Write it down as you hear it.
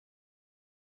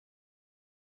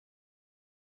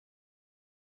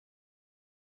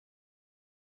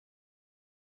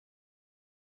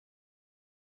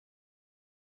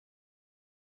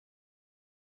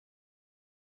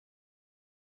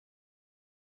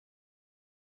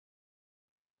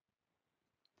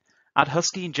At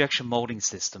Husky Injection Molding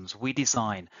Systems, we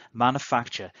design,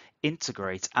 manufacture,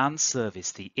 integrate, and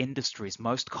service the industry's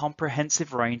most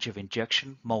comprehensive range of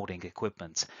injection molding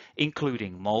equipment,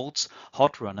 including molds,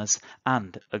 hot runners,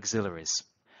 and auxiliaries.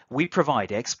 We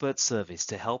provide expert service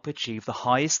to help achieve the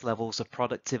highest levels of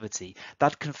productivity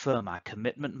that confirm our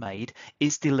commitment made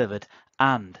is delivered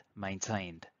and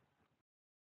maintained.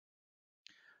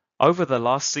 Over the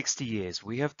last 60 years,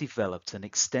 we have developed an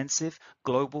extensive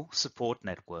global support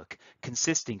network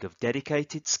consisting of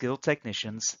dedicated skilled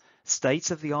technicians,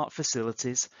 state-of-the-art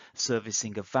facilities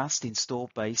servicing a vast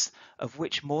installed base of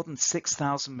which more than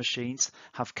 6,000 machines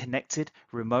have connected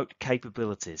remote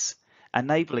capabilities,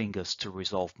 enabling us to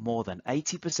resolve more than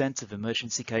 80% of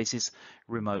emergency cases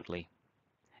remotely,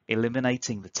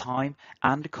 eliminating the time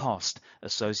and cost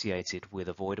associated with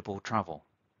avoidable travel.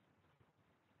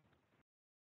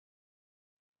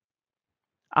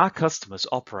 Our customers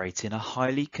operate in a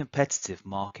highly competitive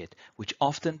market, which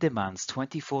often demands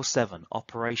 24/7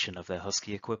 operation of their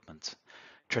Husky equipment.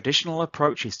 Traditional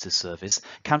approaches to service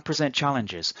can present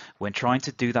challenges when trying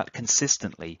to do that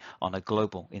consistently on a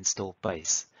global installed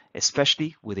base,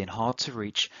 especially within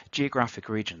hard-to-reach geographic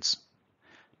regions.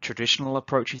 Traditional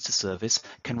approaches to service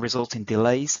can result in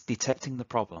delays detecting the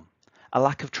problem, a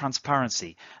lack of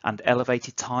transparency, and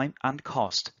elevated time and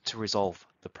cost to resolve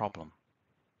the problem.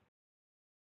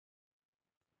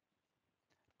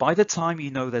 By the time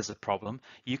you know there's a problem,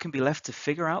 you can be left to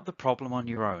figure out the problem on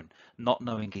your own, not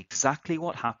knowing exactly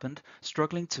what happened,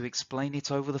 struggling to explain it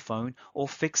over the phone or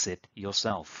fix it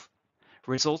yourself,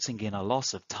 resulting in a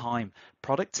loss of time,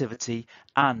 productivity,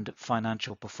 and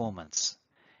financial performance.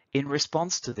 In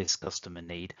response to this customer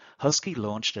need, Husky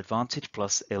launched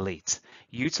Advantage+Elite,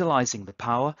 utilizing the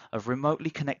power of remotely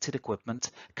connected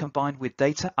equipment combined with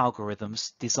data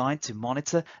algorithms designed to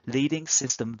monitor leading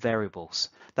system variables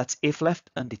that, if left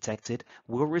undetected,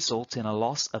 will result in a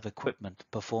loss of equipment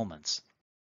performance.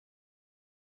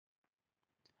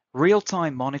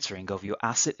 Real-time monitoring of your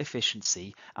asset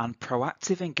efficiency and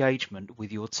proactive engagement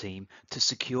with your team to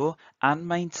secure and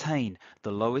maintain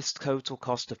the lowest total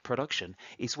cost of production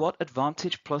is what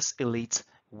Advantage+Elite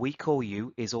We Call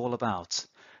You is all about.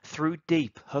 Through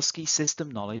deep Husky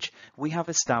system knowledge, we have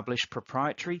established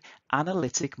proprietary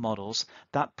analytic models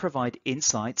that provide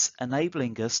insights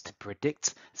enabling us to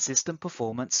predict system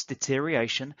performance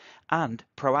deterioration and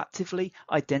proactively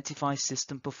identify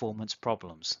system performance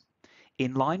problems.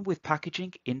 In line with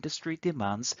packaging industry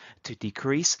demands to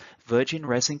decrease virgin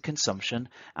resin consumption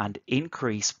and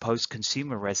increase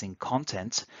post-consumer resin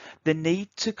content, the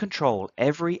need to control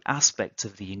every aspect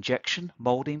of the injection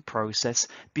molding process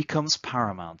becomes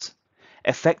paramount.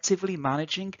 Effectively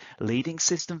managing leading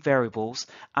system variables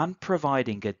and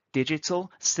providing a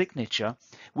digital signature,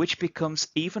 which becomes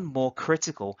even more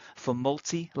critical for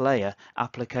multi-layer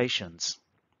applications.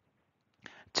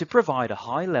 To provide a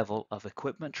high level of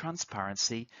equipment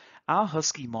transparency, our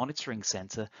Husky Monitoring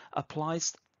Center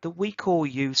applies the We Call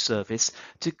You service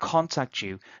to contact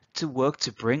you to work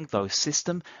to bring those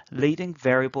system leading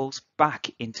variables back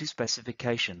into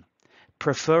specification,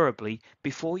 preferably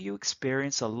before you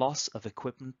experience a loss of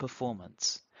equipment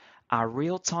performance. Our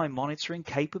real-time monitoring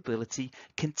capability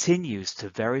continues to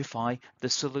verify the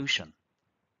solution.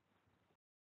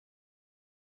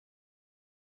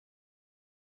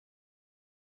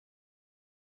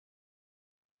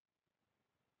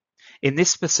 In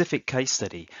this specific case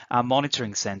study, our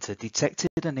monitoring center detected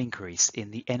an increase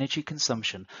in the energy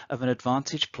consumption of an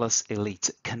Advantage+Elite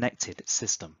connected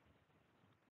system.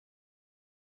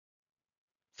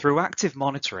 Through active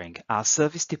monitoring, our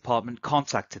service department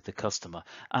contacted the customer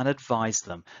and advised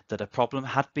them that a problem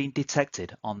had been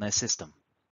detected on their system.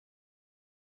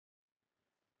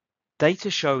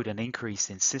 Data showed an increase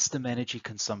in system energy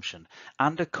consumption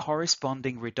and a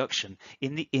corresponding reduction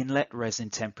in the inlet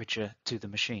resin temperature to the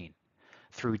machine.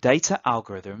 Through data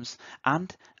algorithms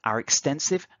and our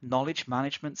extensive knowledge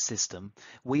management system,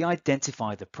 we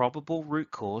identify the probable root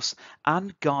cause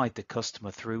and guide the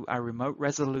customer through our remote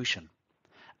resolution.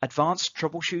 Advanced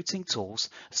troubleshooting tools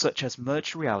such as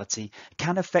merged reality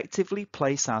can effectively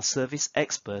place our service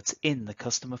experts in the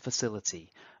customer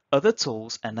facility. Other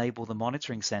tools enable the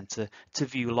monitoring center to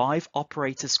view live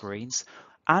operator screens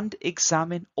and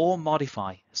examine or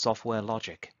modify software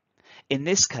logic. In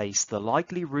this case, the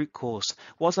likely root cause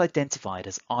was identified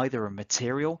as either a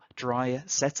material dryer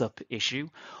setup issue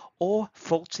or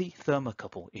faulty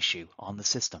thermocouple issue on the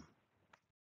system.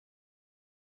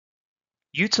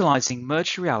 Utilizing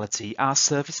merged reality, our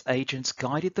service agents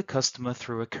guided the customer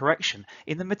through a correction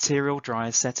in the material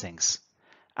dryer settings.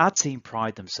 Our team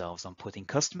pride themselves on putting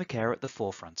customer care at the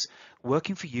forefront,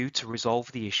 working for you to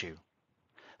resolve the issue.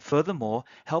 furthermore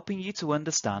helping you to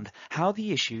understand how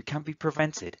the issue can be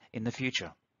prevented in the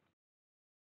future.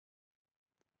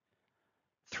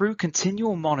 Through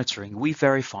continual monitoring, we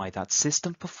verify that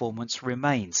system performance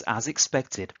remains as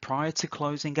expected prior to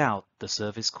closing out the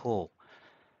service call.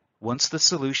 Once the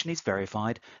solution is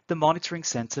verified, the monitoring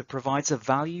center provides a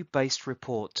value-based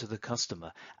report to the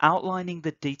customer outlining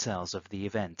the details of the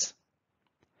event.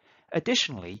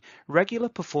 Additionally, regular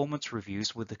performance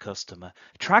reviews with the customer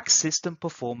track system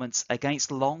performance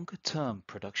against long-term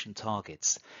production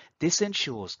targets. This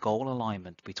ensures goal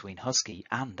alignment between Husky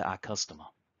and our customer.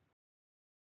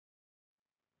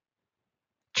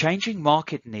 Changing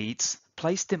market needs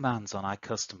place demands on our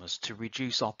customers to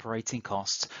reduce operating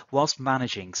costs whilst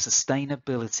managing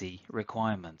sustainability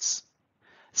requirements.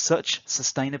 Such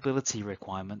sustainability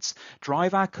requirements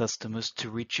drive our customers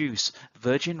to reduce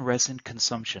virgin resin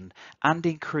consumption and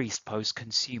increase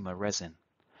post-consumer resin.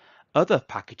 Other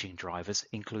packaging drivers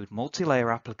include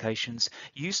multi-layer applications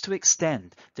used to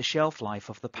extend the shelf life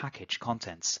of the package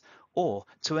contents or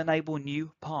to enable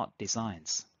new part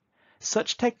designs.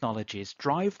 Such technologies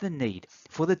drive the need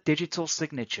for the digital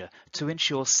signature to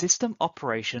ensure system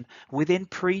operation within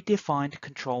predefined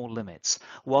control limits,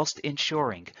 whilst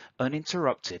ensuring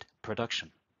uninterrupted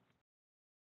production.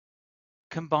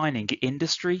 Combining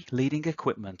industry-leading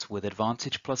equipment with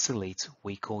Advantage+Elite,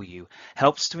 we call you,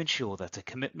 helps to ensure that a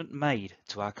commitment made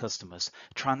to our customers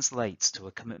translates to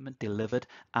a commitment delivered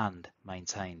and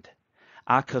maintained.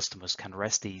 Our customers can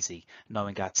rest easy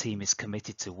knowing our team is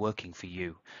committed to working for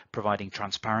you, providing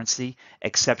transparency,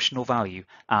 exceptional value,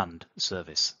 and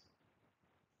service.